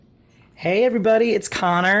Hey everybody, it's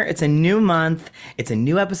Connor. It's a new month. It's a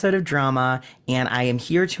new episode of Drama, and I am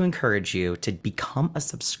here to encourage you to become a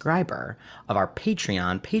subscriber of our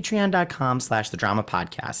Patreon, patreon.com/the drama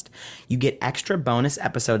podcast. You get extra bonus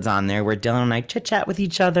episodes on there where Dylan and I chit chat with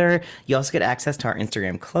each other. You also get access to our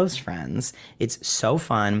Instagram close friends. It's so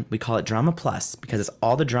fun. We call it Drama Plus because it's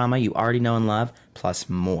all the drama you already know and love plus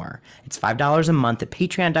more. It's $5 a month at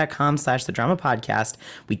patreon.com/the drama podcast.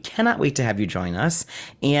 We cannot wait to have you join us.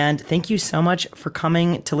 And thank you so much for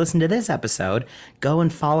coming to listen to this episode. Go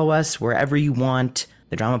and follow us wherever you want.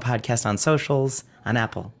 The Drama Podcast on socials, on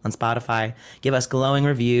Apple, on Spotify. Give us glowing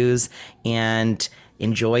reviews and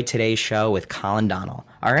enjoy today's show with Colin Donnell.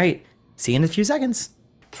 All right, see you in a few seconds.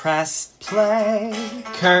 Press play.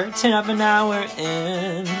 Curtain of an hour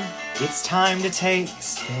in. It's time to take a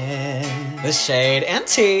spin. The shade and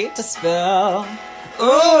tea to spill.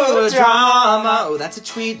 Ooh, drama. Oh, that's a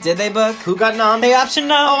tweet. Did they book? Who got nom? The option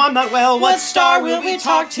no. Oh, I'm not well. What star will we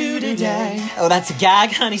talk to today? Oh, that's a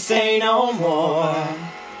gag, honey. Say no more.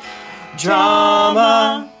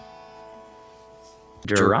 Drama.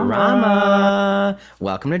 Drama.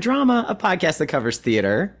 Welcome to Drama, a podcast that covers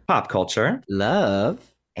theater, pop culture, love,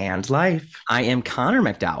 and life. I am Connor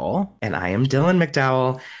McDowell. And I am Dylan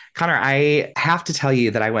McDowell. Connor, I have to tell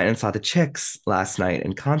you that I went and saw the Chicks last night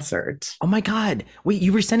in concert. Oh my God. Wait,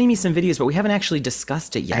 you were sending me some videos, but we haven't actually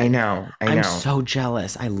discussed it yet. I know. I'm so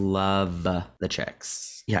jealous. I love the Chicks.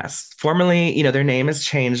 Yes. Formerly, their name has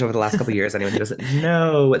changed over the last couple of years. Anyone who doesn't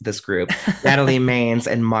know this group, Natalie Maines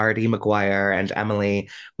and Marty McGuire and Emily,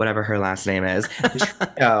 whatever her last name is,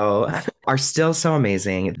 are still so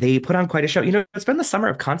amazing. They put on quite a show. It's been the summer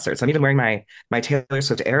of concerts. I'm even wearing my Taylor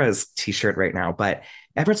Swift Eras t-shirt right now, but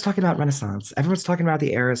everyone's talking about Renaissance. Everyone's talking about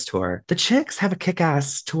the Eras tour. The Chicks have a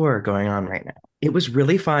kick-ass tour going on right now. It was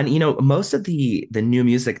really fun. Most of the new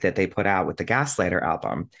music that they put out with the Gaslighter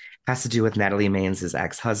album has to do with Natalie Maines'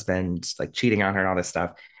 ex-husband, like cheating on her and all this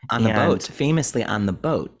stuff. On the boat, famously on the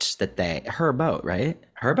boat her boat, right?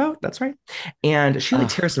 Her boat, that's right. And she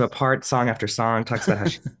tears them apart song after song, talks about how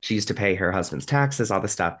she used to pay her husband's taxes, all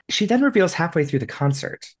this stuff. She then reveals halfway through the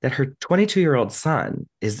concert that her 22-year-old son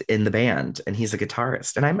is in the band and he's a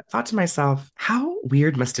guitarist. And I thought to myself, how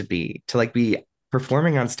weird must it be to be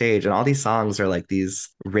performing on stage and all these songs are like these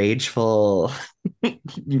rageful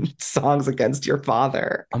songs against your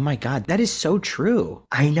father. Oh my God, that is so true.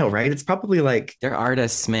 I know, right? It's probably like they're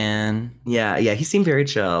artists, man. Yeah. He seemed very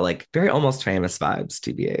chill, like very Almost Famous vibes,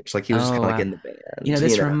 TBH. Like he was just kind of like in the band.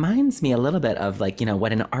 This reminds me a little bit of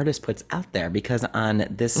what an artist puts out there, because on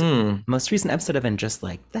this most recent episode of And Just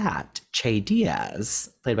Like That, Che Diaz,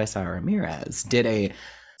 played by Sarah Ramirez, did a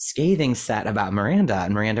scathing set about Miranda,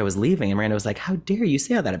 and Miranda was leaving, and Miranda was like, how dare you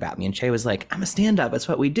say that about me? And Che was like, I'm a stand-up, that's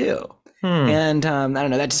what we do. And I don't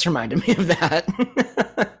know, that just reminded me of that.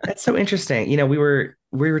 That's so interesting. We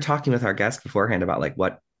were talking with our guest beforehand about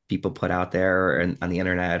what people put out there or on the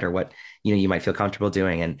internet or what you might feel comfortable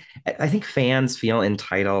doing, and I think fans feel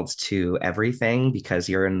entitled to everything because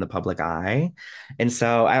you're in the public eye, and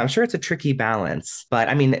so I'm sure it's a tricky balance. But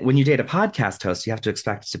I mean, when you date a podcast host, you have to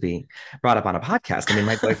expect to be brought up on a podcast. I mean,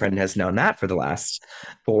 my boyfriend has known that for the last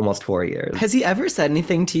almost 4 years. Has he ever said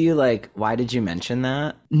anything to you like, why did you mention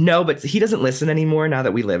that? No, but he doesn't listen anymore now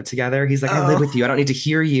that we live together. He's like, I live with you, I don't need to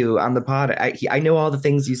hear you on the pod. I know all the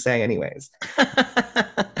things you say anyways.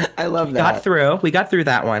 I love that. We got through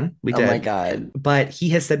that one. We did. Oh my God. But he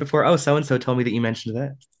has said before, oh, so-and-so told me that you mentioned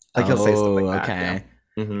this. He'll say stuff like that. Okay. Yeah.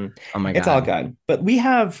 Mm-hmm. Oh my God. It's all good. But we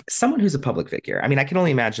have someone who's a public figure. I mean, I can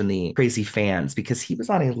only imagine the crazy fans because he was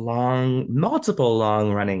on a multiple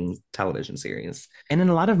long-running television series. And in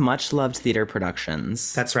a lot of much-loved theater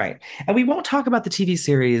productions. That's right. And we won't talk about the TV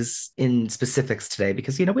series in specifics today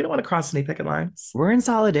because, we don't want to cross any picket lines. We're in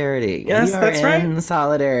solidarity. Yes, that's right. In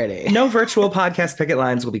solidarity. No virtual podcast picket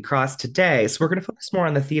lines will be crossed today. So we're going to focus more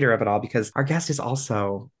on the theater of it all because our guest is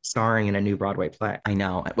also starring in a new Broadway play. I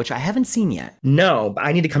know, which I haven't seen yet. No, but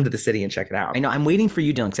I need to come to the city and check it out. I know. I'm waiting for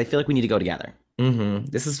you, Dylan, because I feel like we need to go together.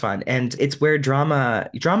 This is fun. And it's where drama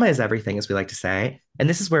is everything, as we like to say. And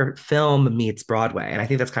this is where film meets Broadway. And I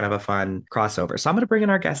think that's kind of a fun crossover. So I'm going to bring in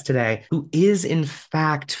our guest today, who is in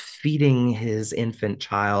fact feeding his infant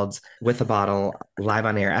child with a bottle live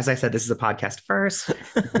on air. As I said, this is a podcast first.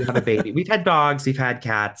 We have a baby. We've had dogs. We've had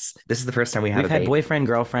cats. This is the first time we've had boyfriend,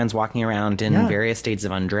 girlfriends walking around in various states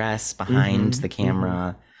of undress behind the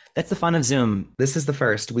camera. That's the fun of Zoom. This is the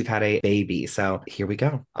first we've had a baby, so here we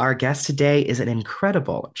go. Our guest today is an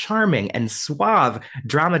incredible, charming, and suave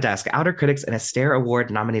Drama Desk, Outer Critics, and Astaire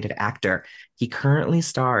Award nominated actor. He currently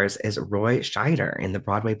stars as Roy Scheider in the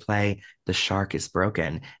Broadway play The Shark is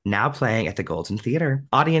Broken, now playing at the Golden Theater.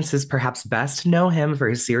 Audiences perhaps best know him for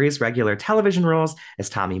his series regular television roles as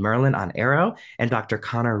Tommy Merlin on Arrow and Dr.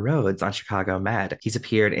 Connor Rhodes on Chicago Med. He's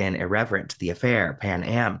appeared in Irreverent, The Affair, Pan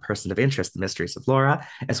Am, Person of Interest, The Mysteries of Laura,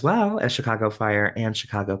 as well as Chicago Fire and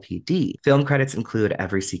Chicago PD. Film credits include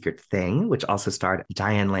Every Secret Thing, which also starred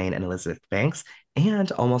Diane Lane and Elizabeth Banks,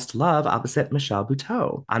 and Almost Love opposite Michelle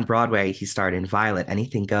Buteau. On Broadway, he starred in Violet,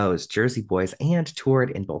 Anything Goes, Jersey Boys, and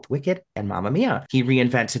toured in both Wicked and Mamma Mia. He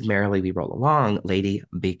reinvented Merrily We Roll Along, Lady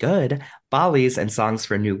Be Good, Follies, and Songs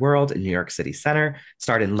for a New World in New York City Center,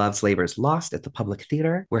 starred in Love's Labor's Lost at the Public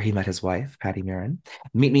Theater, where he met his wife, Patty Murin,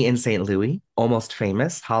 Meet Me in St. Louis, Almost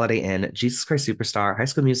Famous, Holiday Inn, Jesus Christ Superstar, High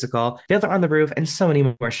School Musical, Fiddler on the Roof, and so many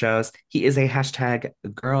more shows. He is a hashtag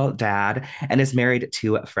girl dad and is married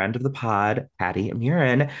to a friend of the pod, Patty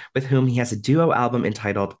Murin, with whom he has a duo album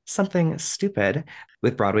entitled Something Stupid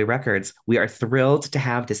with Broadway Records. We are thrilled to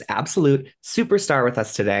have this absolute superstar with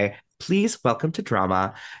us today. Please welcome to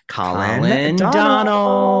Drama, Colin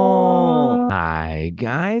Donnell. Hi,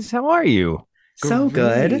 guys. How are you? So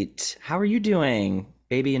good. Great. How are you doing?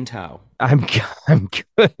 Baby in tow. I'm I'm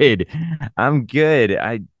good. I'm good.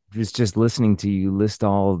 I was just listening to you list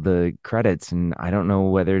all the credits, and I don't know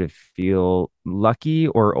whether to feel lucky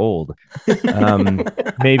or old.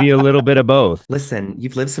 Maybe a little bit of both. Listen,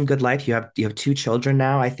 you've lived some good life. You have two children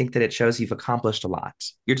now. I think that it shows you've accomplished a lot.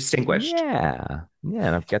 You're distinguished. Yeah. Yeah.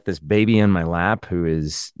 And I've got this baby in my lap who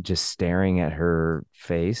is just staring at her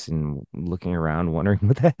face and looking around, wondering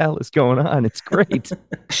what the hell is going on. It's great.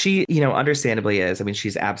 She, understandably is. I mean,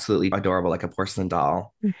 she's absolutely adorable, like a porcelain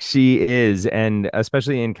doll. She is. And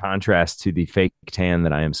especially in contrast to the fake tan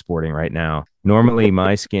that I am sporting right now. Normally,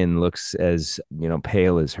 my skin looks as,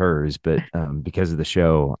 pale as hers, but because of the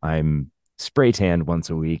show, I'm spray tanned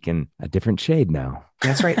once a week and a different shade now.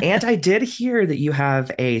 That's right. And I did hear that you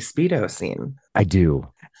have a Speedo scene. I do.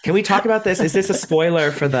 Can we talk about this? Is this a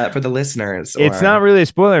spoiler for the listeners? Or... It's not really a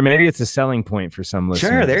spoiler. Maybe it's a selling point for some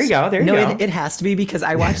listeners. Sure, there you go. There you go. It has to be because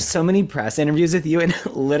I watched so many press interviews with you, and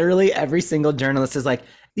literally every single journalist is like,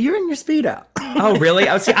 "You're in your Speedo." Oh, really?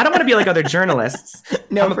 Oh, see, I don't want to be like other journalists.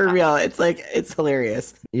 No, for real. It's like, it's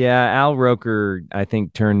hilarious. Yeah, Al Roker, I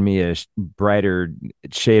think, turned me a brighter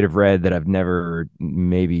shade of red that I've never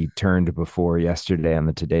maybe turned before yesterday on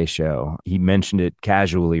the Today Show. He mentioned it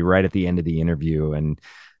casually right at the end of the interview, and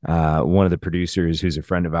one of the producers, who's a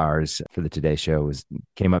friend of ours for the Today Show,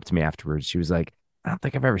 came up to me afterwards. She was like, "I don't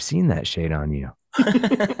think I've ever seen that shade on you."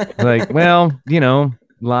 Like, well,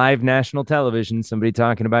 live national television, somebody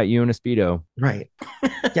talking about you in a Speedo. Right.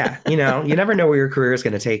 Yeah. You never know where your career is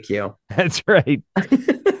going to take you. That's right.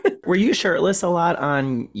 Were you shirtless a lot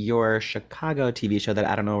on your Chicago TV show that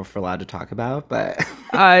I don't know if we're allowed to talk about, but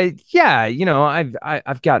yeah,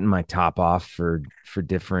 I've gotten my top off for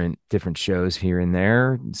different shows here and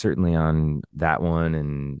there, certainly on that one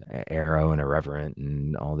and Arrow and Irreverent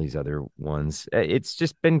and all these other ones. It's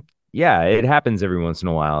just been, yeah, it happens every once in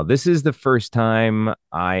a while. This is the first time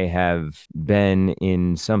I have been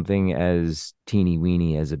in something as teeny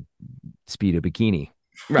weeny as a Speedo bikini.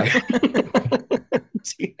 Right.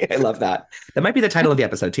 I love that. That might be the title of the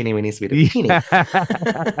episode, Teeny Weeny Speedo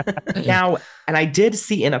Bikini. Now, and I did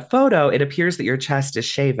see in a photo, it appears that your chest is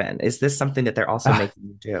shaven. Is this something that they're also making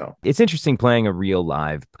you do? It's interesting playing a real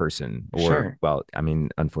live person. Or, sure. Well, I mean,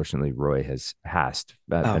 unfortunately, Roy has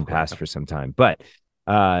been passed for some time. But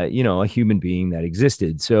a human being that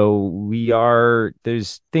existed. So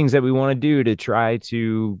there's things that we want to do to try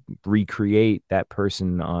to recreate that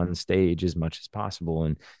person on stage as much as possible.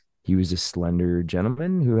 And he was a slender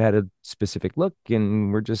gentleman who had a specific look,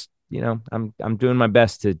 and we're just, I'm doing my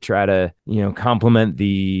best to try to, complement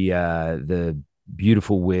the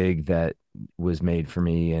beautiful wig that was made for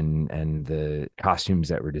me and the costumes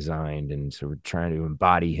that were designed. And so we're trying to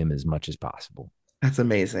embody him as much as possible. That's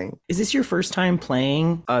amazing. Is this your first time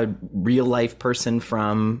playing a real life person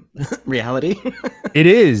from reality? It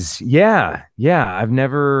is. Yeah. Yeah. I've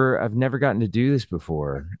never gotten to do this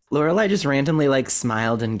before. Lorelai just randomly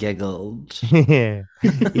smiled and giggled. Isn't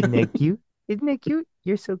that cute? Isn't that cute?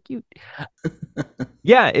 You're so cute.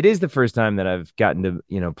 Yeah, it is the first time that I've gotten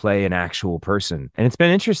to, play an actual person. And it's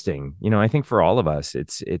been interesting. I think for all of us,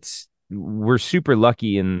 we're super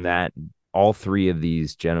lucky in that all three of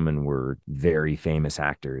these gentlemen were very famous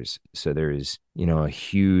actors. So there's, a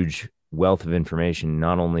huge wealth of information,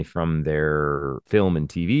 not only from their film and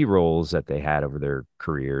TV roles that they had over their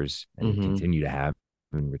careers and continue to have,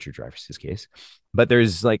 in Richard Dreyfuss's case. But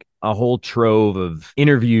there's like a whole trove of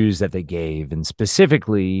interviews that they gave, and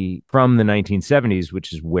specifically from the 1970s,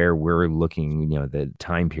 which is where we're looking, the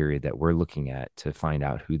time period that we're looking at to find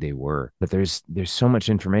out who they were. But there's so much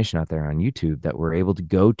information out there on YouTube that we're able to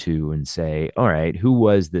go to and say, all right, who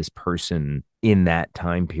was this person in that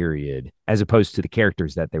time period, as opposed to the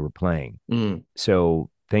characters that they were playing. So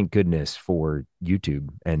thank goodness for YouTube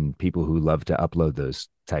and people who love to upload those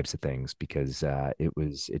types of things, because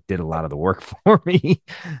it did a lot of the work for me.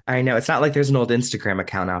 I know. It's not like there's an old Instagram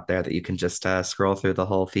account out there that you can just scroll through the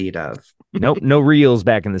whole feed of. Nope, no reels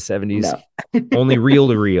back in the 70s. No. Only reel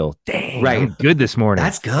to reel. Dang, right. I'm good this morning.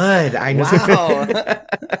 That's good. I know. Wow.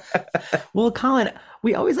 Well, Colin,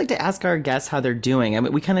 we always like to ask our guests how they're doing. I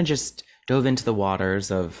mean, we kind of just dove into the waters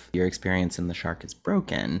of your experience in The Shark is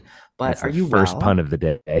Broken. But that's are you first pun of the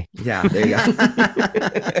day? Yeah, there you go.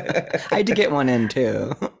 I had to get one in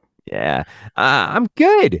too. Yeah, I'm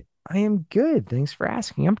good. I am good. Thanks for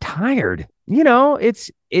asking. I'm tired. It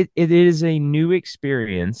is a new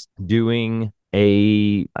experience doing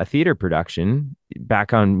a theater production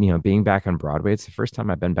back on, being back on Broadway. It's the first time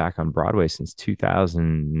I've been back on Broadway since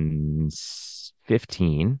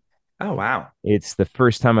 2015. Oh, wow. It's the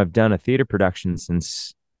first time I've done a theater production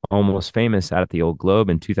since Almost Famous out at the Old Globe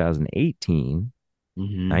in 2018.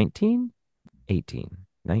 19? 18.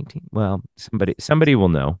 19. Well, somebody will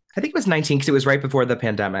know. I think it was 19 because it was right before the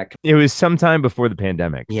pandemic. It was sometime before the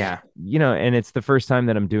pandemic. Yeah. And it's the first time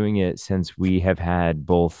that I'm doing it since we have had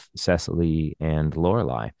both Cecily and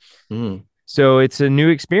Lorelai. So it's a new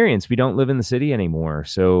experience. We don't live in the city anymore.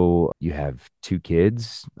 So you have 2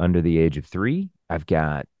 kids under the age of 3. I've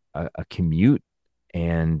got a commute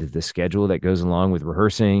and the schedule that goes along with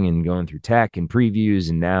rehearsing and going through tech and previews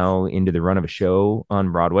and now into the run of a show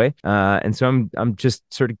on Broadway. And so I'm just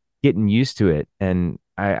sort of getting used to it. And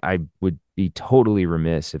I would be totally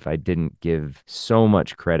remiss if I didn't give so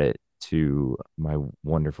much credit to my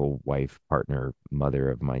wonderful wife, partner, mother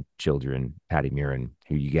of my children, Patty Murin,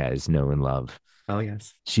 who you guys know and love. Oh,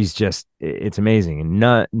 yes. She's just, it's amazing.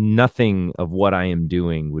 And nothing of what I am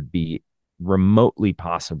doing would be remotely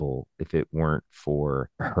possible if it weren't for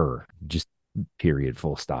her. Just period,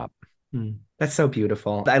 full stop. That's so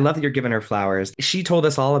beautiful. I love that you're giving her flowers. She told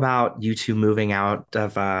us all about you two moving out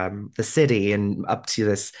of the city and up to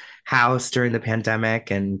this house during the pandemic.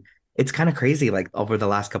 And it's kind of crazy, like over the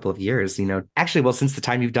last couple of years, actually, well, since the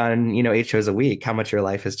time you've done, 8 shows a week, how much your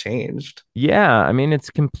life has changed. Yeah. I mean, it's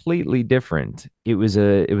completely different. It was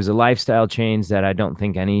a lifestyle change that I don't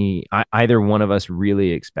think either one of us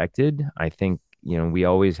really expected. I think, we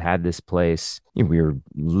always had this place. We were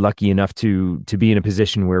lucky enough to be in a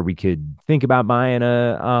position where we could think about buying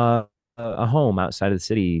a home outside of the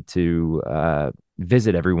city to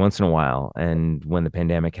visit every once in a while. And when the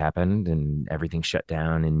pandemic happened and everything shut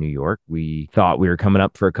down in New York, we thought we were coming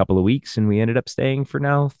up for a couple of weeks, and we ended up staying for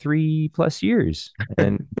now 3+ years.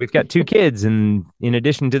 And we've got 2 kids, and in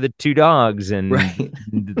addition to the 2 dogs and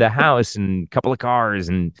the house and a couple of cars,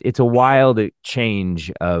 and it's a wild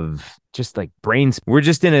change of just like brains. We're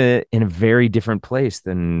just in a very different place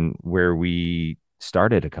than where we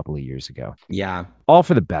started a couple of years ago. Yeah. All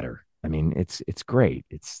for the better. I mean, it's great.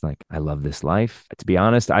 It's like, I love this life. To be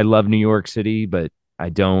honest, I love New York City, but I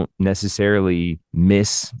don't necessarily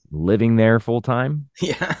miss living there full time.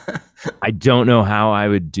 Yeah. I don't know how I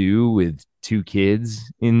would do with 2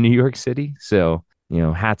 kids in New York City. So,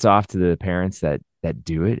 hats off to the parents that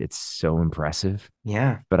do it. It's so impressive.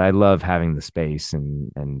 Yeah. But I love having the space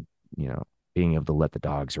and being able to let the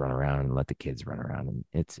dogs run around and let the kids run around. And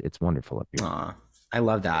it's wonderful up here. Aw, I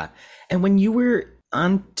love that. And when you were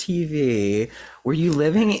on TV, were you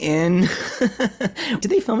living in did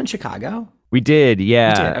they film in Chicago? We did, yeah.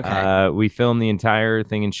 You did? Okay. We filmed the entire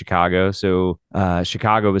thing in Chicago. So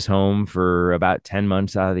Chicago was home for about 10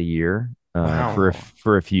 months out of the year. Wow.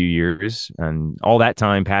 For a few years. And all that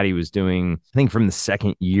time, Patty was doing, I think from the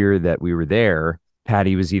second year that we were there,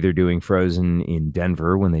 Patty was either doing Frozen in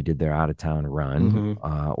Denver when they did their out of town run,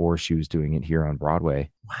 or she was doing it here on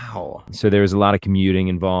Broadway. Wow. So there was a lot of commuting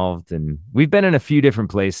involved, and we've been in a few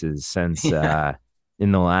different places since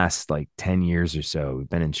in the last like 10 years or so. We've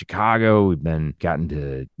been in Chicago. We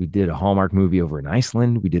did a Hallmark movie over in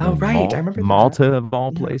Iceland. We did I remember Malta of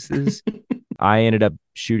all places. I ended up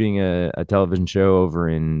shooting a television show over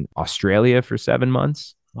in Australia for 7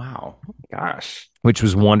 months. Wow. Gosh. Which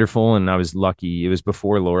was wonderful. And I was lucky. It was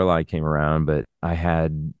before Lorelai came around, but I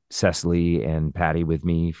had Cecily and Patty with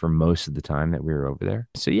me for most of the time that we were over there.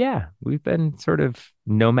 So yeah, we've been sort of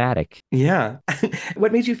nomadic. Yeah.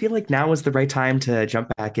 What made you feel like now was the right time to jump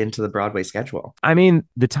back into the Broadway schedule? I mean,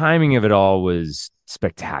 the timing of it all was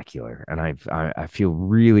spectacular. And I feel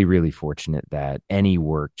really, really fortunate that any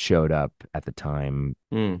work showed up at the time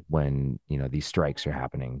when, you know, these strikes are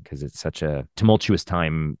happening, because it's such a tumultuous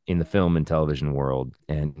time in the film and television world.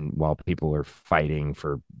 And while people are fighting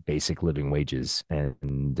for basic living wages,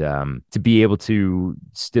 and to be able to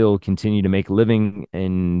still continue to make a living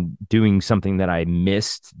and doing something that I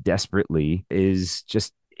missed desperately is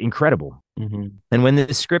just incredible. Mm-hmm. And when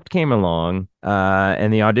the script came along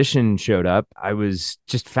and the audition showed up, I was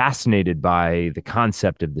just fascinated by the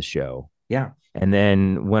concept of the show. Yeah. And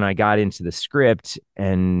then when I got into the script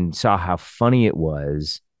and saw how funny it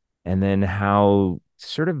was, and then how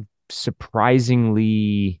sort of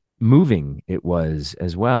surprisingly moving it was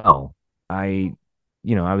as well, I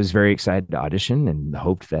was very excited to audition and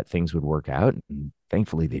hoped that things would work out. And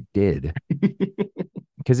thankfully they did,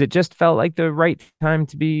 because it just felt like the right time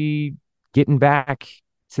to be getting back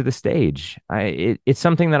to the stage. It's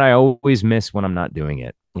something that I always miss when I'm not doing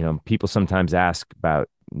it. You know, people sometimes ask about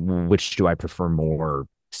which do I prefer more,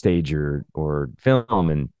 stage or film,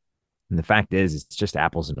 and the fact is it's just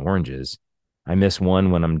apples and oranges. I miss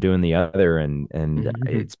one when I'm doing the other, and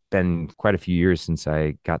it's been quite a few years since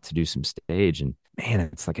I got to do some stage, and man,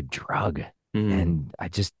 it's like a drug. And I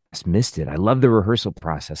just missed it. I love the rehearsal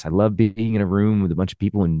process. I love being in a room with a bunch of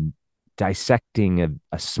people and dissecting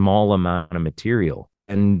a small amount of material,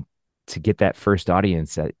 and to get that first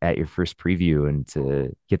audience at your first preview, and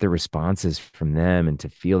to get the responses from them, and to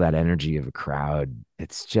feel that energy of a crowd.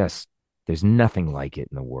 It's just, there's nothing like it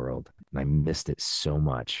in the world. And I missed it so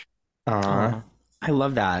much. I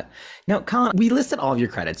love that. Now, Colin, we listed all of your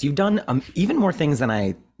credits. You've done even more things than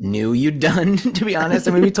I knew you'd done, to be honest.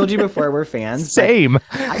 I mean, we told you before we're fans. Same.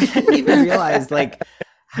 I didn't even realize like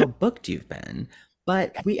how booked you've been.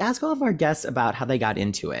 But we ask all of our guests about how they got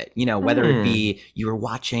into it. You know, whether it be you were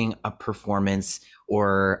watching a performance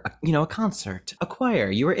or, a concert, a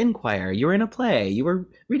choir, you were in choir, you were in a play, you were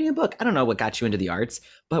reading a book. I don't know what got you into the arts,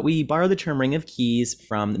 but we borrow the term Ring of Keys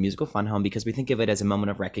from the musical Fun Home because we think of it as a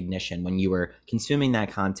moment of recognition when you were consuming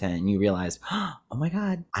that content and you realized, oh my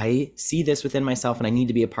God, I see this within myself and I need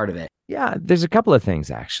to be a part of it. Yeah, there's a couple of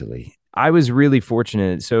things, actually. I was really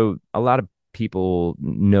fortunate. So a lot of people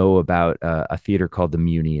know about a theater called the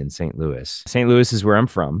Weeny in St. Louis. St. Louis is where I'm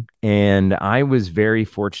from. And I was very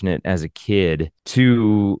fortunate as a kid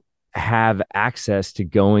to have access to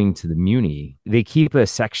going to the Weeny. They keep a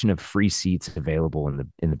section of free seats available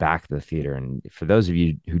in the back of the theater. And for those of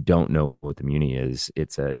you who don't know what the Weeny is,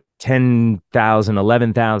 it's a 10,000,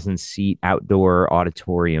 11,000 seat outdoor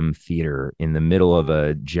auditorium theater in the middle of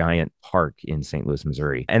a giant park in St. Louis,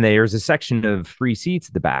 Missouri. And there's a section of free seats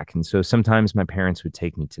at the back. And so sometimes my parents would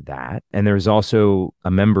take me to that. And there's also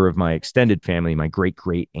a member of my extended family, my great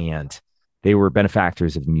great aunt. They were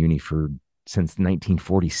benefactors of the Weeny since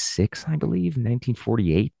 1946, I believe,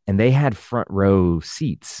 1948. And they had front row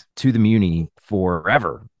seats to the Weeny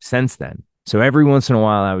forever since then. So every once in a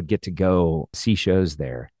while, I would get to go see shows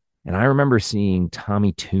there. And I remember seeing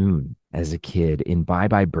Tommy Tune as a kid in Bye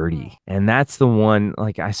Bye Birdie. And that's the one,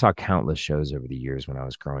 like, I saw countless shows over the years when I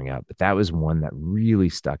was growing up, but that was one that really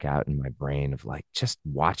stuck out in my brain of like just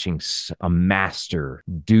watching a master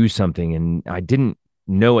do something. And I didn't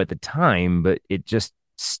know at the time, but it just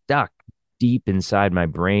stuck deep inside my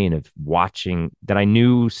brain of watching, that I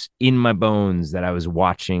knew in my bones that I was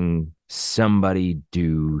watching somebody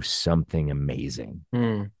do something amazing.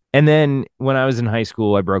 And then when I was in high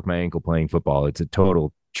school, I broke my ankle playing football. It's a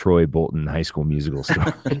total Troy Bolton High School Musical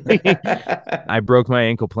story. I broke my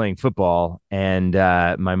ankle playing football, and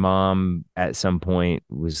my mom at some point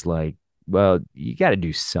was like, well, you got to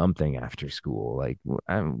do something after school. Like,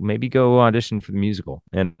 maybe go audition for the musical.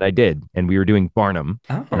 And I did. And we were doing Barnum,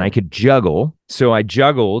 and I could juggle. So I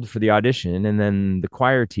juggled for the audition. And then the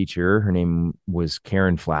choir teacher, her name was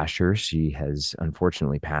Karen Flasher. She has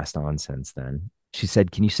unfortunately passed on since then. She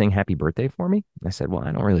said, "Can you sing Happy Birthday for me?" I said, "Well,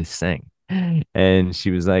 I don't really sing." And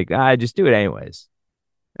she was like, just do it anyways.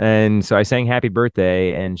 And so I sang Happy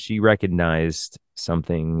Birthday, and she recognized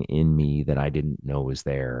something in me that I didn't know was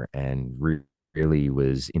there, and really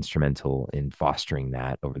was instrumental in fostering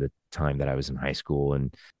that over the time that I was in high school,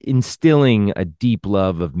 and instilling a deep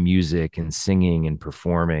love of music and singing and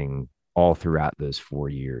performing all throughout those 4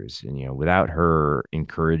 years. And, without her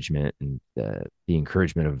encouragement and the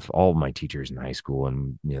encouragement of all of my teachers in high school,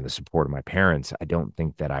 and, the support of my parents, I don't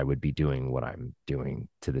think that I would be doing what I'm doing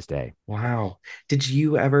to this day. Wow. Did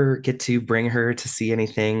you ever get to bring her to see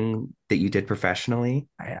anything that you did professionally?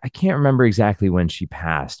 I can't remember exactly when she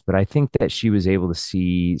passed, but I think that she was able to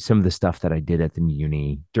see some of the stuff that I did at the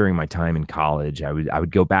Uni during my time in college. I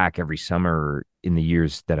would go back every summer in the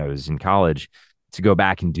years that I was in college to go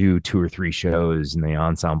back and do 2 or 3 shows in the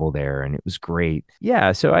ensemble there, and it was great.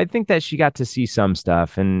 Yeah, so I think that she got to see some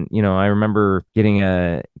stuff, and I remember getting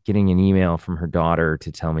an email from her daughter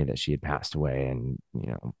to tell me that she had passed away, and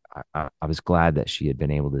I was glad that she had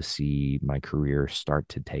been able to see my career start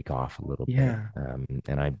to take off a little bit.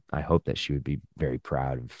 And I hope that she would be very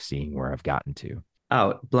proud of seeing where I've gotten to.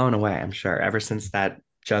 Oh, blown away, I'm sure. Ever since that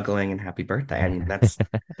juggling and happy birthday. I mean, that's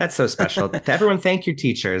so special. To everyone, thank your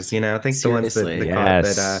teachers, thank Seriously, the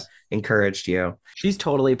ones that encouraged you. She's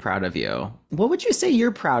totally proud of you. What would you say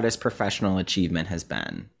your proudest professional achievement has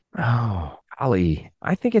been? Oh, golly.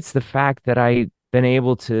 I think it's the fact that I've been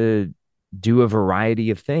able to do a variety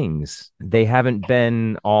of things. They haven't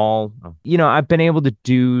been all, I've been able to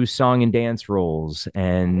do song and dance roles,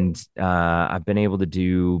 and I've been able to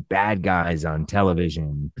do bad guys on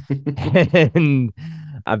television. And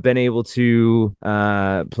I've been able to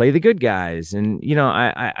play the good guys. And,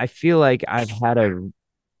 I feel like I've had a.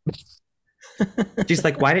 She's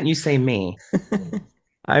like, why didn't you say me?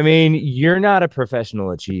 I mean, you're not a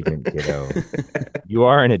professional achievement, kiddo. You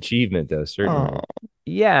are an achievement, though, certainly. Aww.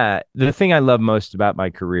 Yeah. The thing I love most about my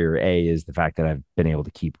career, is the fact that I've been able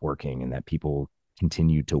to keep working and that people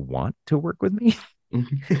continue to want to work with me.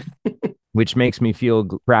 Which makes me feel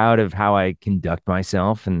proud of how I conduct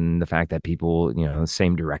myself, and the fact that people, the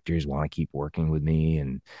same directors want to keep working with me,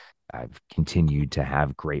 and I've continued to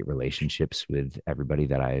have great relationships with everybody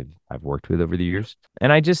that I've worked with over the years.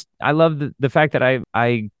 And I love the fact that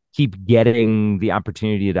I keep getting the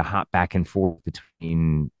opportunity to hop back and forth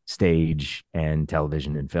between stage and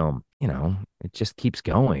television and film. It just keeps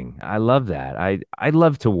going. I love that. I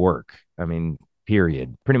love to work. I mean,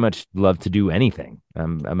 period. Pretty much love to do anything.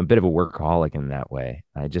 I'm a bit of a workaholic in that way.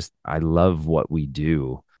 I love what we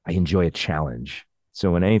do. I enjoy a challenge.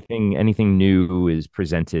 So when anything new is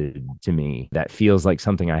presented to me that feels like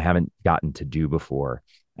something I haven't gotten to do before,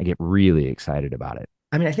 I get really excited about it.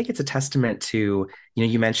 I mean, I think it's a testament to,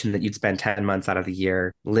 you mentioned that you'd spend 10 months out of the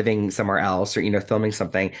year living somewhere else or, filming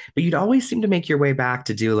something, but you'd always seem to make your way back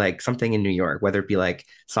to do like something in New York, whether it be like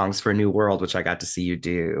Songs for a New World, which I got to see you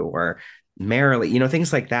do, or Merrily,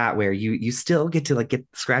 things like that, where you still get to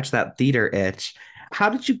scratch that theater itch. How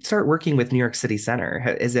did you start working with New York City Center?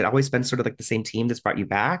 Has it always been sort of like the same team that's brought you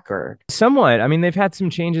back, or? Somewhat. I mean, they've had some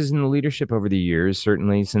changes in the leadership over the years,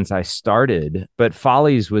 certainly since I started. But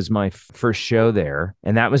Follies was my first show there,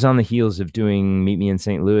 and that was on the heels of doing Meet Me in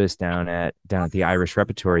St. Louis down at the Irish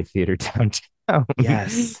Repertory Theater downtown.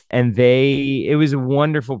 Yes. And it was a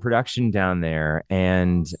wonderful production down there.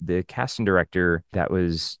 And the casting director that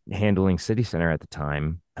was handling City Center at the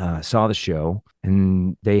time saw the show,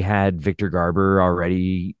 and they had Victor Garber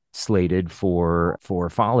already slated for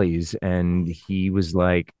Follies. And he was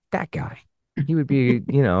like, that guy, he would be,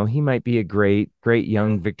 he might be a great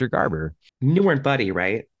young Victor Garber. You weren't Buddy,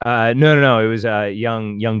 right? No. It was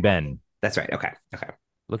young Ben. That's right. Okay.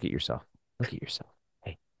 Look at yourself.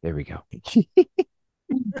 Hey, there we go.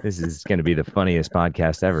 This is going to be the funniest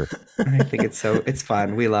podcast ever. I think it's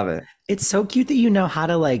fun. We love it. It's so cute that you know how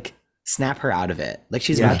to snap her out of it.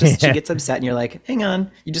 She gets upset and you're like, hang on.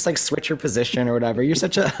 You just switch her position or whatever. You're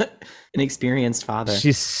such an experienced father.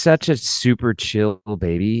 She's such a super chill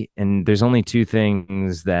baby. And there's only 2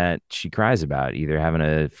 things that she cries about, either having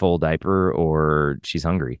a full diaper or she's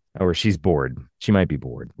hungry or she's bored. She might be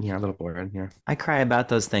bored. Yeah, a little bored. Yeah. I cry about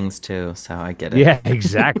those things too. So I get it. Yeah,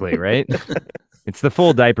 exactly. Right. It's the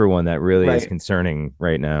full diaper one that really is concerning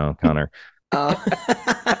right now, Connor. Oh.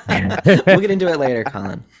 We'll get into it later,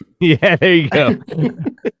 Colin. Yeah, there you go.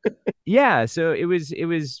 Yeah, so it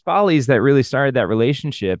was Follies that really started that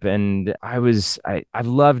relationship, and I've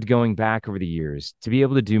loved going back over the years to be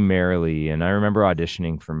able to do Merrily. And I remember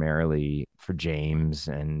auditioning for Merrily for James,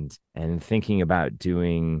 and thinking about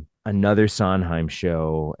doing another Sondheim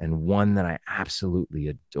show, and one that I absolutely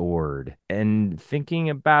adored, and thinking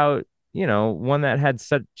about one that had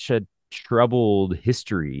such a troubled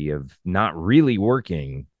history of not really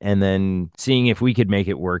working, and then seeing if we could make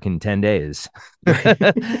it work in 10 days.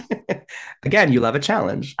 Again, you love a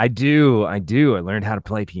challenge. I do. I learned how to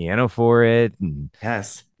play piano for it. And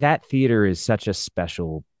yes, that theater is such a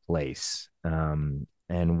special place.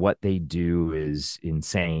 And what they do is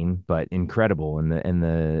insane, but incredible. And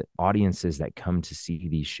the audiences that come to see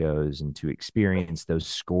these shows and to experience those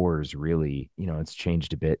scores, really, it's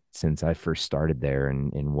changed a bit since I first started there,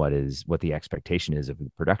 and what the expectation is of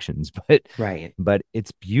the productions. But right. But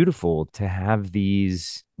it's beautiful to have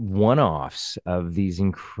these one-offs of these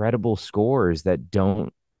incredible scores that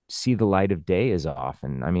don't see the light of day as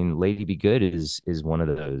often. I mean, Lady Be Good is one of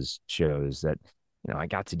those shows that, I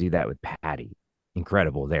got to do that with Patty.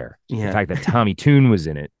 Incredible there. Yeah. The fact that Tommy Tune was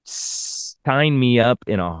in it, sign me up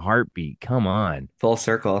in a heartbeat. Come on. Full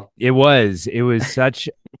circle. It was such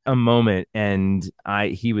a moment. And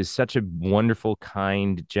he was such a wonderful,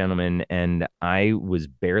 kind gentleman. And I was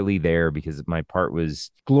barely there because my part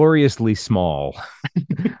was gloriously small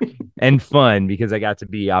and fun because I got to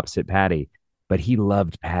be opposite Patty. But he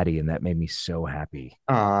loved Patty, and that made me so happy.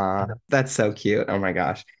 Aw, that's so cute. Oh my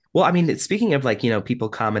gosh. Well, I mean, speaking of like, people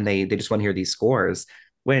come and they just want to hear these scores.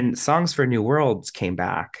 When Songs for New Worlds came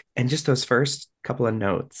back, and just those first couple of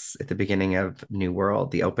notes at the beginning of New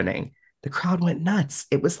World, the opening, the crowd went nuts.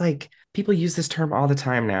 It was like people use this term all the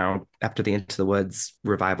time now after the Into the Woods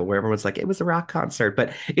revival, where everyone's like, it was a rock concert,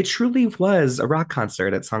 but it truly was a rock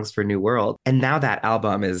concert at Songs for New World. And now that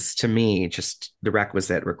album is, to me, just the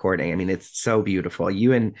requisite recording. I mean, it's so beautiful.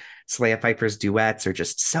 You and Saleha Pfeiffer's duets are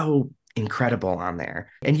just so incredible on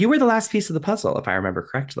there. And you were the last piece of the puzzle, if I remember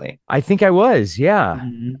correctly. I think I was, yeah.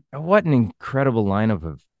 Mm-hmm. What an incredible lineup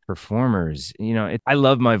of performers. I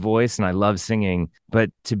love my voice and I love singing, but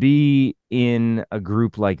to be in a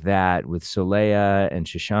group like that with Saleha and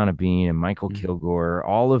Shoshana Bean and Michael Kilgore,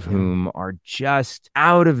 all of whom are just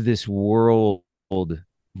out of this world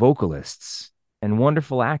vocalists and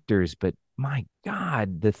wonderful actors, but my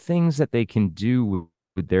God, the things that they can do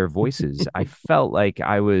with their voices. I felt like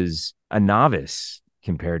I was a novice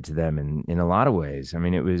compared to them in a lot of ways. I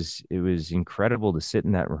mean, it was incredible to sit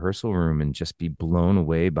in that rehearsal room and just be blown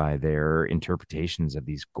away by their interpretations of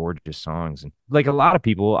these gorgeous songs. And like a lot of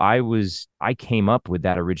people, I came up with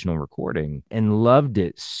that original recording and loved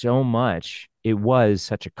it so much. It was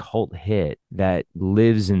such a cult hit that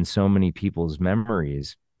lives in so many people's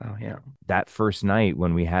memories. Oh yeah. That first night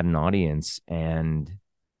when we had an audience and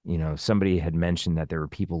somebody had mentioned that there were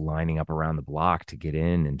people lining up around the block to get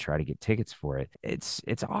in and try to get tickets for it. It's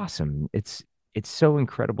awesome. It's so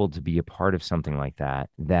incredible to be a part of something like that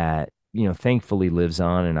thankfully lives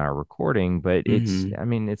on in our recording, but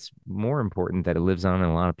it's more important that it lives on in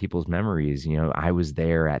a lot of people's memories. I was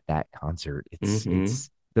there at that concert. It's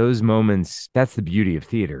those moments. That's the beauty of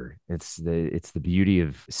theater. It's the beauty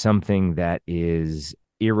of something that is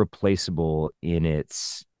irreplaceable in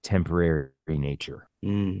its temporary nature.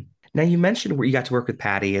 Now, you mentioned where you got to work with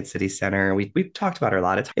Patty at City Center. We've talked about her a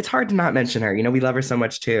lot. It's hard to not mention her. We love her so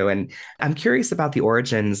much too. And I'm curious about the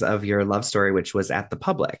origins of your love story, which was at the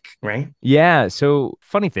Public, right? Yeah. So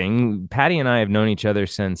funny thing, Patty and I have known each other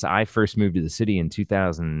since I first moved to the city in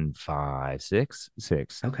 2005, six.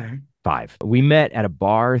 Okay. 5. We met at a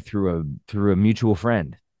bar through a mutual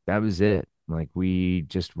friend. That was it. Like we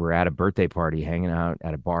just were at a birthday party hanging out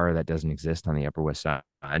at a bar that doesn't exist on the Upper West Side.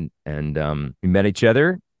 And we met each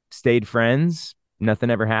other, stayed friends, nothing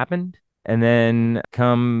ever happened. And then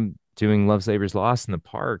come doing Love Saber's Lost in the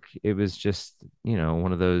park, it was just,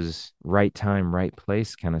 one of those right time, right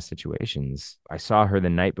place kind of situations. I saw her the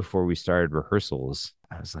night before we started rehearsals.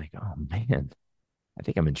 I was like, oh man, I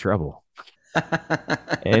think I'm in trouble.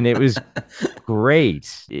 And it was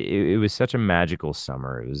great. It was such a magical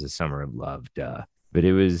summer. It was a summer of love, duh. But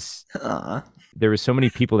it was, there were so many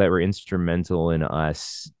people that were instrumental in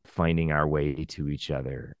us finding our way to each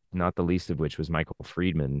other, not the least of which was Michael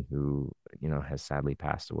Friedman, who, has sadly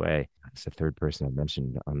passed away. It's the third person I've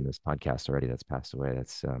mentioned on this podcast already that's passed away.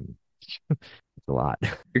 That's it's a lot.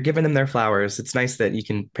 You're giving them their flowers. It's nice that you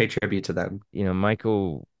can pay tribute to them.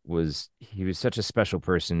 Michael was such a special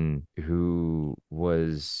person who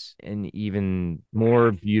was an even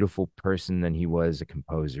more beautiful person than he was a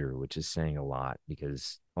composer, which is saying a lot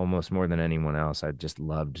because almost more than anyone else, I just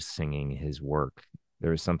loved singing his work. There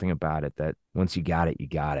was something about it that once you got it, you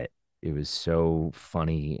got it. It was so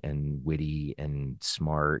funny and witty and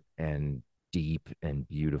smart and deep and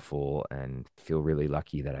beautiful, and feel really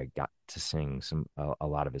lucky that I got to sing a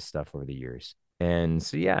lot of his stuff over the years. And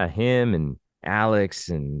so, yeah, him and Alex,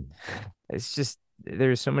 and it's just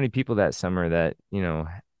there's so many people that summer that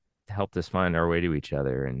helped us find our way to each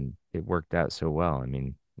other, and it worked out so well. I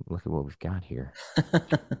mean, look at what we've got here.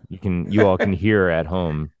 You all can hear at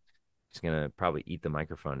home. Just gonna probably eat the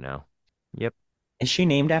microphone now. Yep. Is she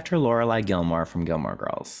named after Lorelai Gilmore from Gilmore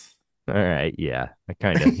Girls? All right, yeah,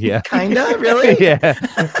 kind of, yeah. Kind of, really? Yeah.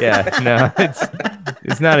 No,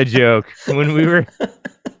 it's not a joke. When we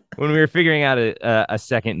were figuring out a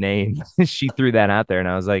second name, she threw that out there, and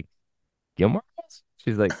I was like, Gilmore Girls?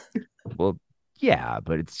 She's like, well, yeah,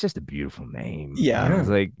 but it's just a beautiful name. Yeah. And I was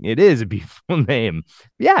like, it is a beautiful name.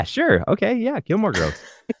 Yeah, sure. Okay, yeah, Gilmore Girls.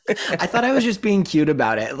 I thought I was just being cute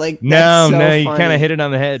about it. Like, no, you kind of hit it on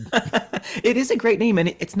the head. It is a great name, and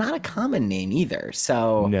it's not a common name either.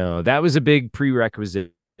 So no, that was a big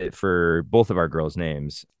prerequisite for both of our girls'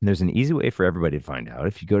 names. And there's an easy way for everybody to find out.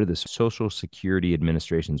 If you go to the Social Security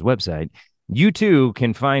Administration's website, You too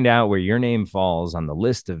can find out where your name falls on the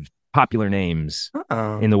list of popular names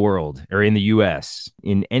in the world or in the US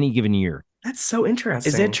in any given year. That's so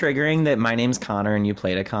interesting. Is it triggering that my name's Connor and you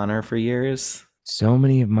played a Connor for years? So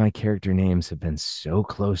many of my character names have been so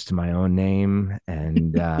close to my own name.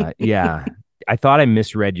 And yeah, I thought I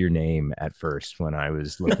misread your name at first when I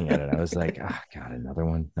was looking at it. I was like, oh, God, another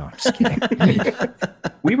one? No, I'm just kidding.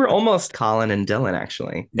 We were almost Colin and Dylan,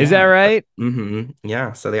 actually. Is that right? Mm-hmm.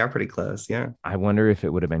 Yeah, so they are pretty close. Yeah. I wonder if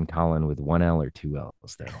it would have been Colin with one L or two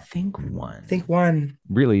L's, though. I think one.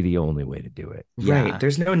 Really the only way to do it. Right.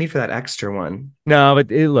 There's no need for that extra one. No,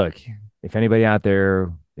 but look, if anybody out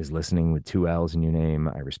there is listening with two L's in your name,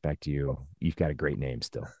 I respect you. You've got a great name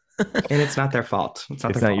still. And it's not their fault. It's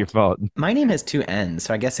not your fault. My name has two N's,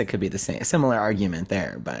 so I guess it could be the similar argument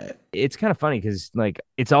there, but it's kind of funny because like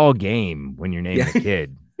it's all game when you're naming a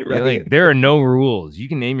kid. Right. Like, there are no rules. You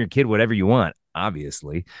can name your kid whatever you want,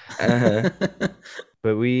 obviously. But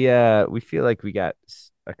we feel like we got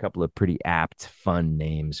a couple of pretty apt, fun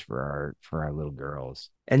names for our little girls.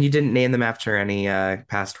 And you didn't name them after any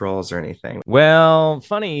past roles or anything? Well,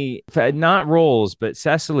 funny, not roles, but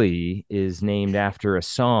Cecily is named after a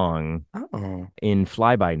song in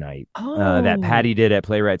Fly By Night that Patty did at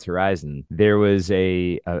Playwrights Horizon. There was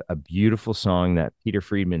a beautiful song that Peter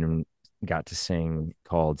Friedman got to sing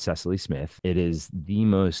called Cecily Smith. It is the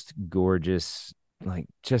most gorgeous, like,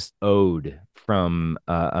 just ode from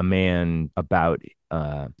a man about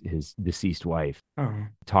his deceased wife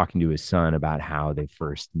talking to his son about how they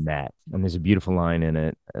first met. And there's a beautiful line in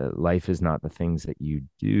it. Life is not the things that you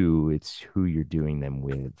do, it's who you're doing them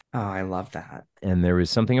with. Oh, I love that. And there was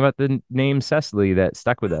something about the name Cecily that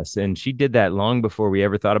stuck with us. And she did that long before we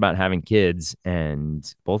ever thought about having kids. And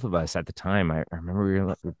both of us at the time, I remember we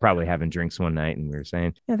were probably having drinks one night and we were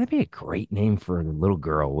saying, yeah, that'd be a great name for a little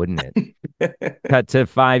girl, wouldn't it? Cut to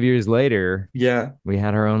 5 years later. Yeah. We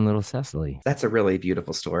had our own little Cecily. That's a really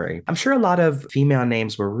beautiful story. I'm sure a lot of female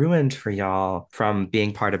names were ruined for y'all from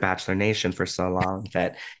being part of Bachelor Nation for so long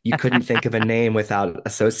that you couldn't think of a name without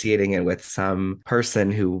associating it with some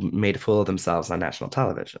person who made a fool of themselves on national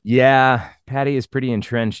television. Yeah, Patty is pretty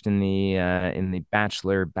entrenched in the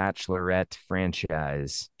Bachelorette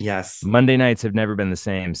franchise. Yes. Monday nights have never been the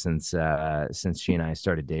same since she and I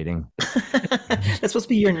started dating. That's supposed to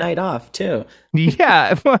be your night off too.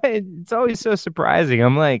 Yeah, it's always so surprising.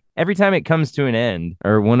 I'm like, every time it comes to an end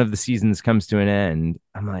or one of the seasons comes to an end,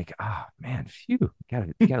 I'm like, oh man, phew, got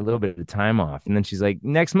a little bit of time off. And then she's like,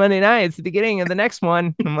 next Monday night, it's the beginning of the next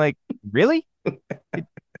one. I'm like, really?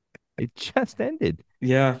 It just ended.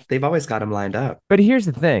 Yeah, they've always got them lined up. But here's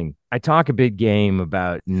the thing. I talk a big game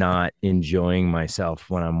about not enjoying myself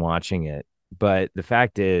when I'm watching it. But the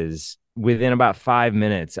fact is, within about 5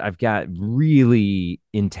 minutes, I've got really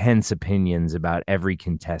intense opinions about every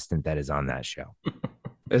contestant that is on that show.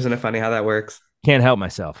 Isn't it funny how that works? Can't help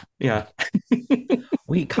myself. Yeah.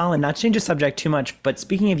 Wait, Colin, not to change the subject too much, but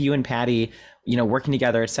speaking of you and Patty, working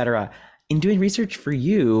together, etc., in doing research for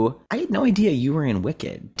you, I had no idea you were in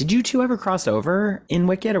Wicked. Did you two ever cross over in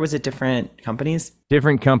Wicked, or was it different companies?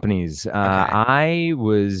 Different companies. Okay.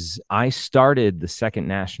 I started the second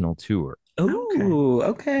national tour. Oh,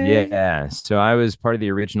 okay. Yeah. So I was part of the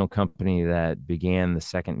original company that began the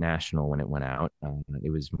second national when it went out.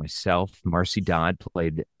 It was myself, Marcy Dodd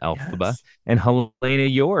played Elphaba, yes, and Helena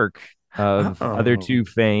York of Other Two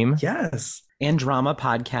fame. Yes. And drama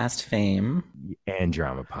podcast fame.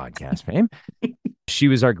 She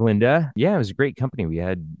was our Glinda. Yeah, it was a great company. We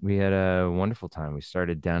had a wonderful time. We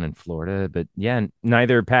started down in Florida, but yeah,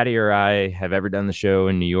 neither Patty or I have ever done the show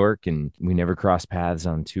in New York, and we never crossed paths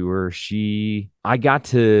on tour. I got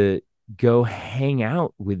to go hang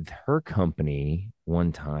out with her company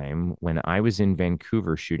one time when I was in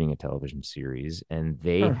Vancouver shooting a television series, and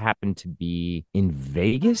they happened to be in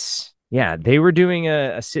Vegas. Yeah, they were doing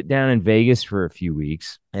a sit down in Vegas for a few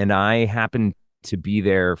weeks, and I happened to be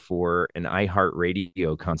there for an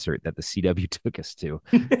iHeartRadio concert that the CW took us to.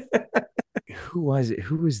 Who was it?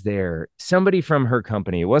 Who was there? Somebody from her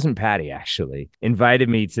company. It wasn't Patty, actually. Invited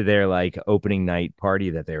me to their opening night party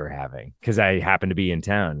that they were having because I happened to be in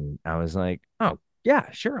town. I was like, oh,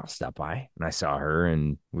 yeah, sure, I'll stop by. And I saw her,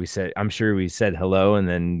 and I'm sure we said hello and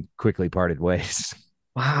then quickly parted ways.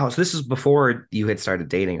 Wow. So this was before you had started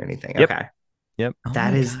dating or anything. Yep. Okay. Yep.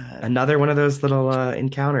 That is another one of those little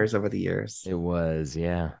encounters over the years. It was,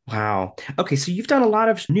 yeah. Wow. Okay, so you've done a lot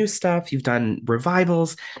of new stuff. You've done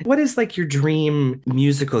revivals. What is your dream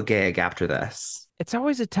musical gig after this? It's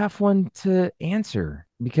always a tough one to answer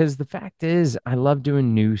because the fact is, I love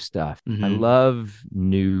doing new stuff. I love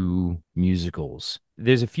new musicals.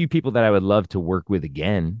 There's a few people that I would love to work with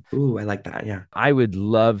again. Ooh, I like that. Yeah. I would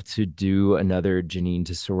love to do another Janine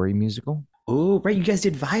Tesori musical. Oh, right. You guys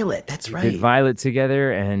did Violet. That's right. We did Violet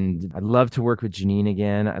together, and I'd love to work with Janine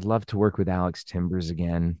again. I'd love to work with Alex Timbers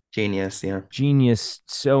again. Genius, yeah. Genius,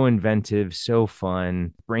 so inventive, so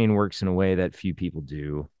fun. Brain works in a way that few people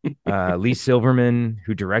do. Lee Silverman,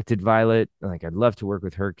 who directed Violet, like I'd love to work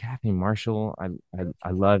with her. Kathleen Marshall, I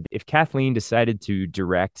loved. If Kathleen decided to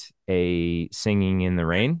direct a Singing in the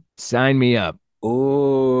Rain, sign me up.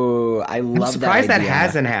 Oh, I love that. I'm surprised that idea.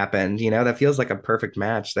 hasn't happened. That feels like a perfect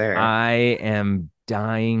match there. I am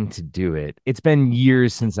dying to do it. It's been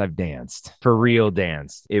years since I've danced, for real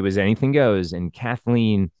danced. It was Anything Goes, and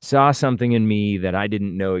Kathleen saw something in me that I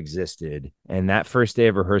didn't know existed. And that first day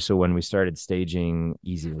of rehearsal, when we started staging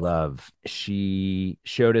Easy Love, she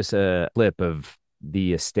showed us a clip of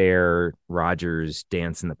the Astaire Rogers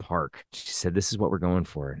dance in the park. She said, "This is what we're going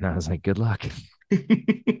for." And I was like, "Good luck."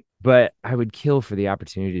 But I would kill for the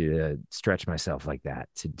opportunity to stretch myself like that,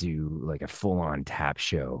 to do like a full-on tap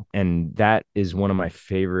show. And that is one of my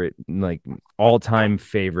favorite, like all-time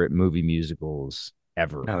favorite movie musicals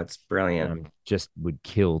ever. Oh, it's brilliant. Just would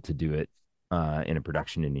kill to do it in a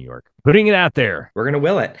production in New York. Putting it out there. We're gonna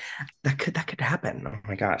will it. That could happen. Oh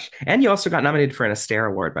my gosh. And you also got nominated for an Astaire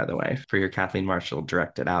Award, by the way, for your Kathleen Marshall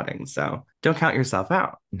directed outing. So don't count yourself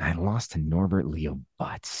out. And I lost to Norbert Leo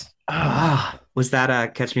Butz. Was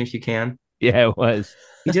that Catch Me If You Can? Yeah, it was.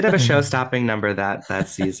 He did have a show-stopping number that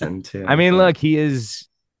season too. I mean, look, he is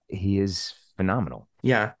phenomenal.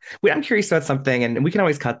 Yeah. I'm curious about something, and we can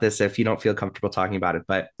always cut this if you don't feel comfortable talking about it,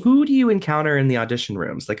 but who do you encounter in the audition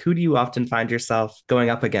rooms? Like, who do you often find yourself going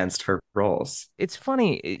up against for roles? It's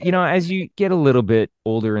funny, as you get a little bit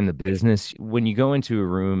older in the business, when you go into a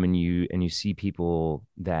room and you see people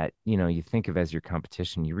that, you think of as your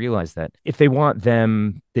competition, you realize that if they want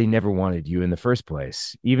them, they never wanted you in the first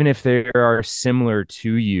place. Even if they are similar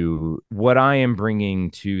to you, what I am bringing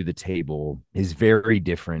to the table is very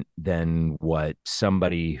different than what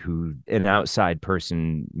somebody who an outside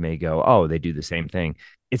person may go, oh, they do the same thing.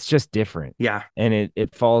 It's just different. Yeah. And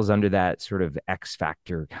it falls under that sort of X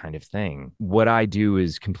factor kind of thing. What I do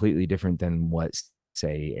is completely different than what,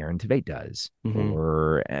 say, Aaron Tveit does,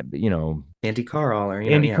 or Andy Carl, or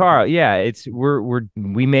Andy Carl. Yeah, it's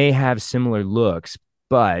we may have similar looks,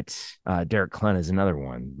 but Derek Klun is another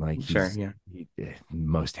one. Like, he's the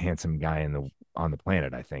most handsome guy on the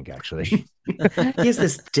planet, I think, actually. He has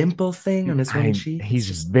this dimple thing on his one cheek. He's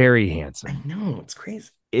just very handsome. I know, it's crazy.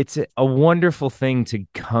 It's a wonderful thing to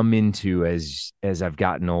come into as I've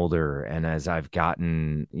gotten older and as I've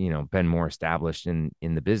gotten, been more established in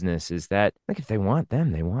the business, is that, like, if they want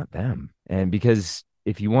them, they want them. And because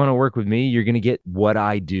if you want to work with me, you're going to get what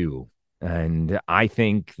I do. And I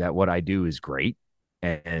think that what I do is great.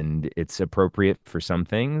 And it's appropriate for some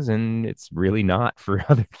things, and it's really not for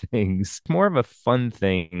other things. It's more of a fun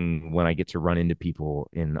thing when I get to run into people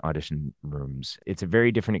in audition rooms. It's a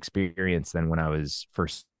very different experience than when I was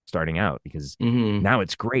first starting out, because now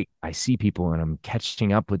it's great. I see people and I'm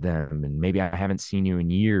catching up with them, and maybe I haven't seen you in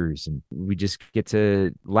years, and we just get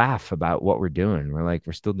to laugh about what we're doing. We're like,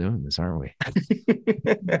 we're still doing this, aren't we?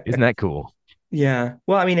 Isn't that cool? Yeah.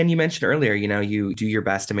 Well, I mean, and you mentioned earlier, you do your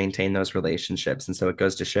best to maintain those relationships. And so it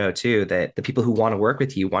goes to show, too, that the people who want to work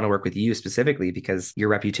with you specifically because your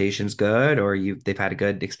reputation's good, or they've had a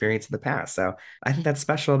good experience in the past. So I think that's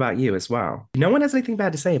special about you as well. No one has anything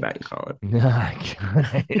bad to say about you,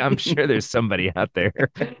 Colin. I'm sure there's somebody out there.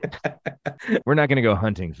 We're not going to go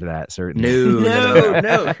hunting for that, certainly.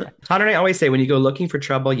 No. Connor and I always say, when you go looking for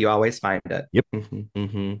trouble, you always find it. Yep.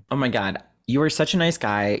 Oh, my God. You are such a nice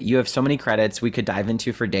guy. You have so many credits we could dive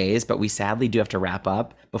into for days, but we sadly do have to wrap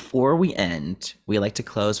up. Before we end, we like to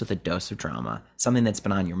close with a dose of drama, something that's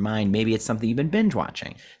been on your mind. Maybe it's something you've been binge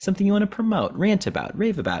watching, something you want to promote, rant about,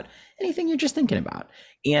 rave about, anything you're just thinking about.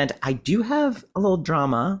 And I do have a little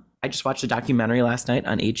drama. I just watched a documentary last night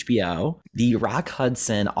on HBO, the Rock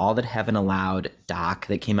Hudson All That Heaven Allowed doc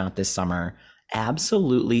that came out this summer.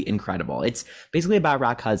 Absolutely incredible. It's basically about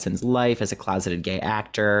Rock Hudson's life as a closeted gay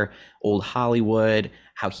actor, old Hollywood,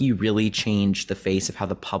 how he really changed the face of how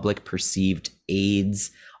the public perceived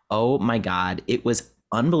AIDS. Oh my God, it was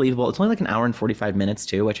unbelievable. It's only like an hour and 45 minutes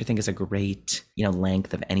too, which I think is a great,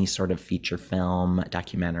 length of any sort of feature film,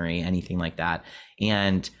 documentary, anything like that.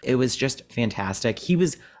 And it was just fantastic. He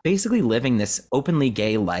was basically living this openly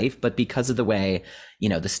gay life, but because of the way,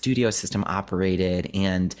 the studio system operated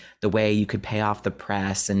and the way you could pay off the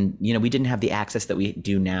press, and, we didn't have the access that we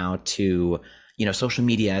do now to, social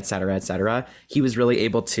media, et cetera, et cetera. He was really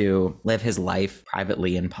able to live his life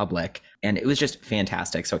privately in public. And it was just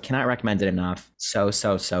fantastic. So I cannot recommend it enough. So,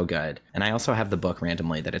 so, so good. And I also have the book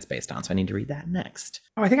randomly that it's based on. So I need to read that next.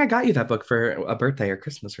 Oh, I think I got you that book for a birthday or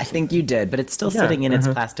Christmas or something. I think you did, but it's still sitting in its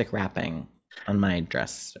plastic wrapping on my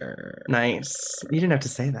dresser. Nice. You didn't have to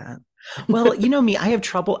say that. Well, you know me, I have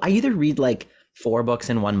trouble. I either read like 4 books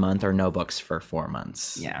in 1 month or no books for 4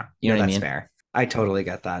 months. Yeah. You know what I that's mean? Fair. I totally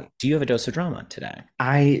get that. Do you have a dose of drama today?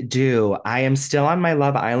 I do. I am still on my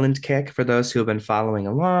Love Island kick for those who have been following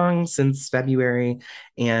along since February.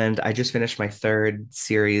 And I just finished my 3rd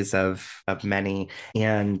series of many.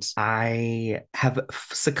 And I have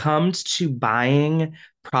succumbed to buying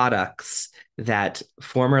products that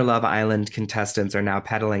former Love Island contestants are now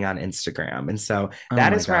peddling on Instagram. And so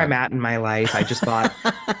that is where I'm at in my life. I just bought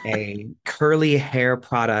a curly hair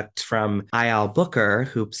product from I.L. Booker,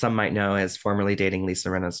 who some might know as formerly dating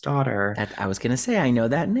Lisa Rinna's daughter. I was going to say, I know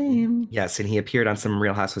that name. Yes, and he appeared on some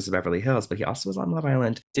Real Housewives of Beverly Hills, but he also was on Love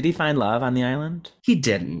Island. Did he find love on the island? He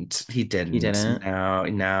didn't. He didn't?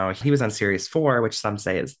 No. He was on series 4, which some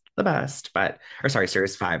say is the best,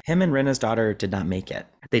 series 5. Him and Rinna's daughter did not make it.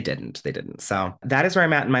 They didn't. So that is where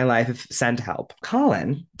I'm at in my life. Send help.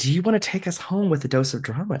 Colin, do you want to take us home with a dose of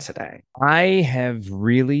drama today? I have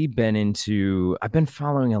really I've been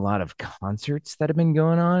following a lot of concerts that have been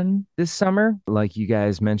going on this summer, like you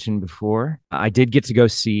guys mentioned before. I did get to go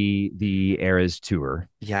see the Eras tour.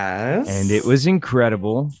 Yes. And it was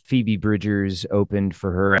incredible. Phoebe Bridgers opened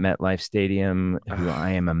for her at MetLife Stadium, who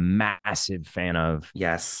I am a massive fan of.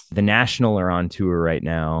 Yes. The National are on tour right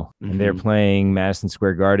now, and they're playing Madison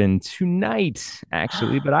Square Garden tonight,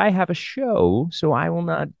 actually, but I have a show, so I will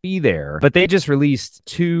not be there. But they just released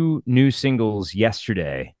 2 new singles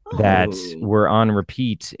yesterday that were on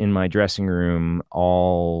repeat in my dressing room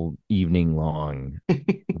all evening long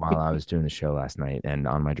while I was doing the show last night and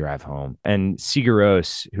on my drive home. And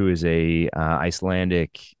Sigur, who is a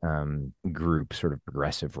Icelandic group, sort of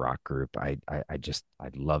progressive rock group, I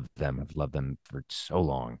love them. I've loved them for so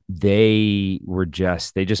long. They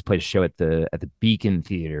just played a show at the Beacon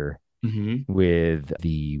Theater with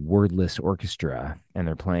the Wordless Orchestra, and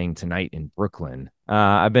they're playing tonight in Brooklyn.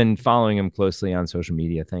 I've been following them closely on social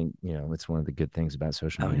media. I think, it's one of the good things about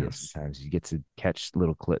social media. Yes. Sometimes you get to catch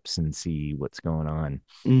little clips and see what's going on.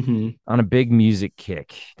 On a big music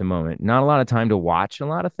kick at the moment. Not a lot of time to watch a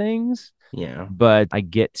lot of things. Yeah. But I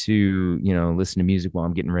get to, listen to music while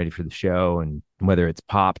I'm getting ready for the show, and whether it's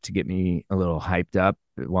pop to get me a little hyped up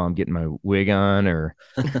while I'm getting my wig on, or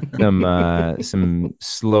some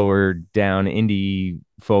slower down indie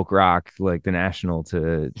folk rock like the National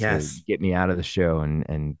to get me out of the show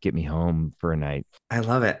and get me home for a night. I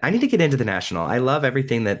love it. I need to get into the National. I love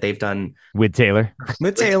everything that they've done with Taylor. I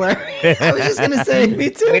was just going to say,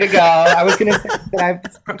 me too. Way to go. I was going to say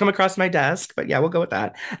that I've come across my desk, but yeah, we'll go with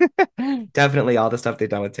that. Definitely all the stuff they've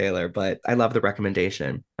done with Taylor, but I love the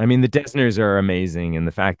recommendation. I mean, the Desners are amazing, and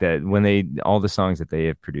the fact that all the songs that they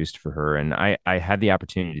have produced for her, and I had the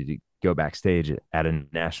opportunity to go backstage at a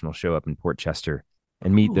National show up in Port Chester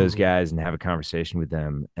and meet those guys and have a conversation with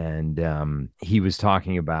them. And he was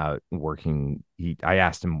talking about working. I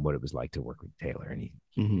asked him what it was like to work with Taylor, and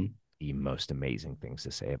he the most amazing things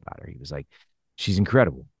to say about her. He was like, she's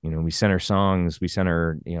incredible. We sent her songs. We sent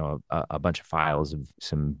her, a bunch of files of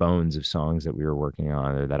some bones of songs that we were working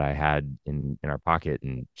on, or that I had in our pocket.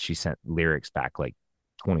 And she sent lyrics back like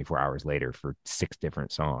 24 hours later for 6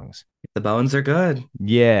 different songs. The bones are good.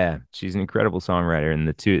 Yeah, she's an incredible songwriter, and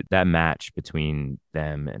that match between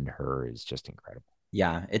them and her is just incredible.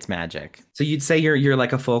 Yeah, it's magic. So you'd say you're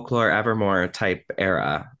like a Folklore Evermore type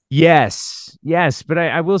era. Yes, but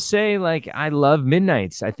I will say, like, I love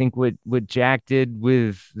Midnights. I think what Jack did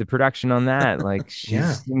with the production on that, like,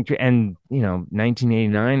 she's and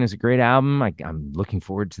 1989 is a great album. I'm looking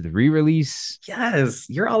forward to the re-release. Yes,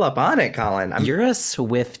 you're all up on it, Colin. You're a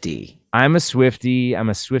Swiftie. I'm a Swiftie. I'm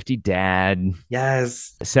a Swiftie dad.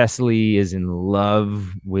 Yes. Cecily is in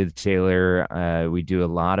love with Taylor. We do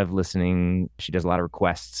a lot of listening. She does a lot of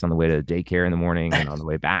requests on the way to daycare in the morning and on the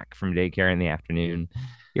way back from daycare in the afternoon.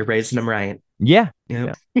 You're raising them right. Yeah.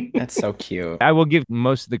 Yep. That's so cute. I will give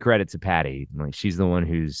most of the credit to Patty. Like, she's the one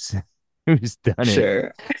who's done it.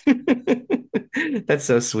 Sure. That's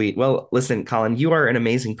so sweet. Well, listen, Colin, you are an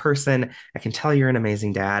amazing person. I can tell you're an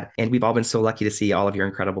amazing dad. And we've all been so lucky to see all of your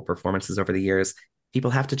incredible performances over the years.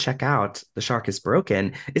 People have to check out The Shark is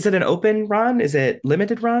Broken. Is it an open run? Is it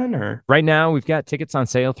limited run? Or right now we've got tickets on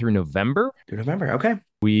sale through November. Okay.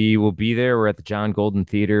 We will be there. We're at the John Golden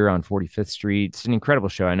Theater on 45th Street. It's an incredible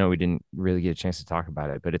show. I know we didn't really get a chance to talk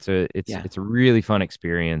about it, but it's a really fun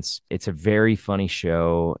experience. It's a very funny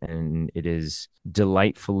show, and it is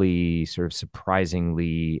delightfully sort of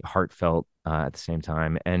surprisingly heartfelt at the same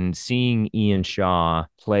time. And seeing Ian Shaw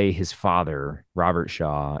play his father, Robert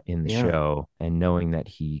Shaw, in the show, and knowing that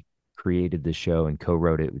he created the show and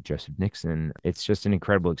co-wrote it with Joseph Nixon. It's just an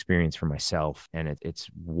incredible experience for myself, and it's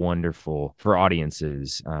wonderful for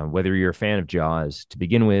audiences, whether you're a fan of Jaws to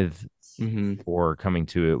begin with, or coming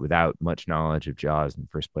to it without much knowledge of Jaws in the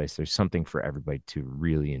first place. There's something for everybody to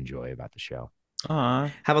really enjoy about the show.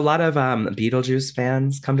 Have a lot of Beetlejuice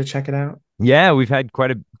fans come to check it out? Yeah, we've had quite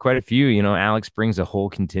a few. You know, Alex brings a whole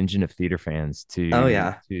contingent of theater fans to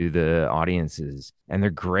the audiences, and they're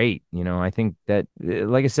great. You know, I think that,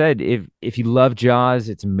 like I said, if you love Jaws,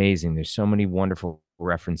 it's amazing. There's so many wonderful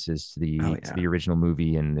references to the original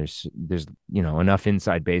movie, and there's enough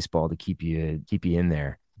inside baseball to keep you in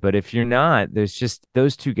there. But if you're not, there's just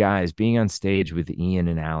those two guys being on stage with Ian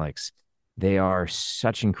and Alex. They are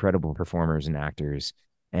such incredible performers and actors,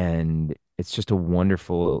 and it's just a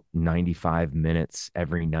wonderful 95 minutes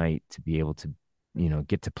every night to be able to,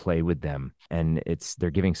 get to play with them. And they're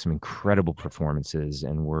giving some incredible performances,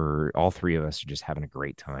 and all three of us are just having a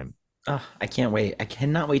great time. Oh, I can't wait. I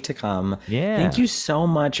cannot wait to come. Yeah. Thank you so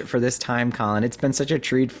much for this time, Colin. It's been such a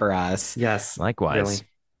treat for us. Yes. Likewise.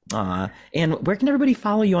 Really. And where can everybody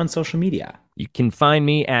follow you on social media? You can find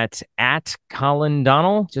me at Colin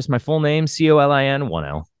Donnell, just my full name, Colin,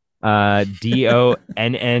 1L. Donnell.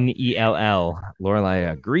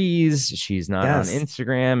 Lorelai agrees. She's not on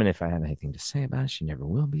Instagram, and if I have anything to say about it, she never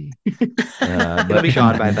will be. It'll be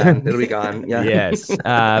gone by then. It'll be gone. Yeah. Yes.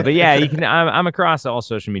 But yeah, you can. I'm across all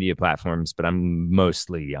social media platforms, but I'm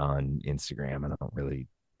mostly on Instagram, and I don't really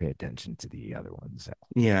pay attention to the other ones.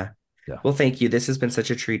 Yeah. Well, thank you. This has been such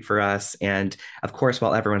a treat for us. And of course,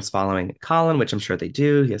 while everyone's following Colin, which I'm sure they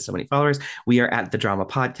do, he has so many followers, we are at the Drama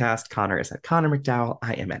Podcast. Connor is at Connor McDowell.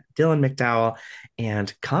 I am at Dylan McDowell.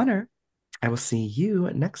 And Connor, I will see you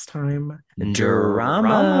next time. Drama.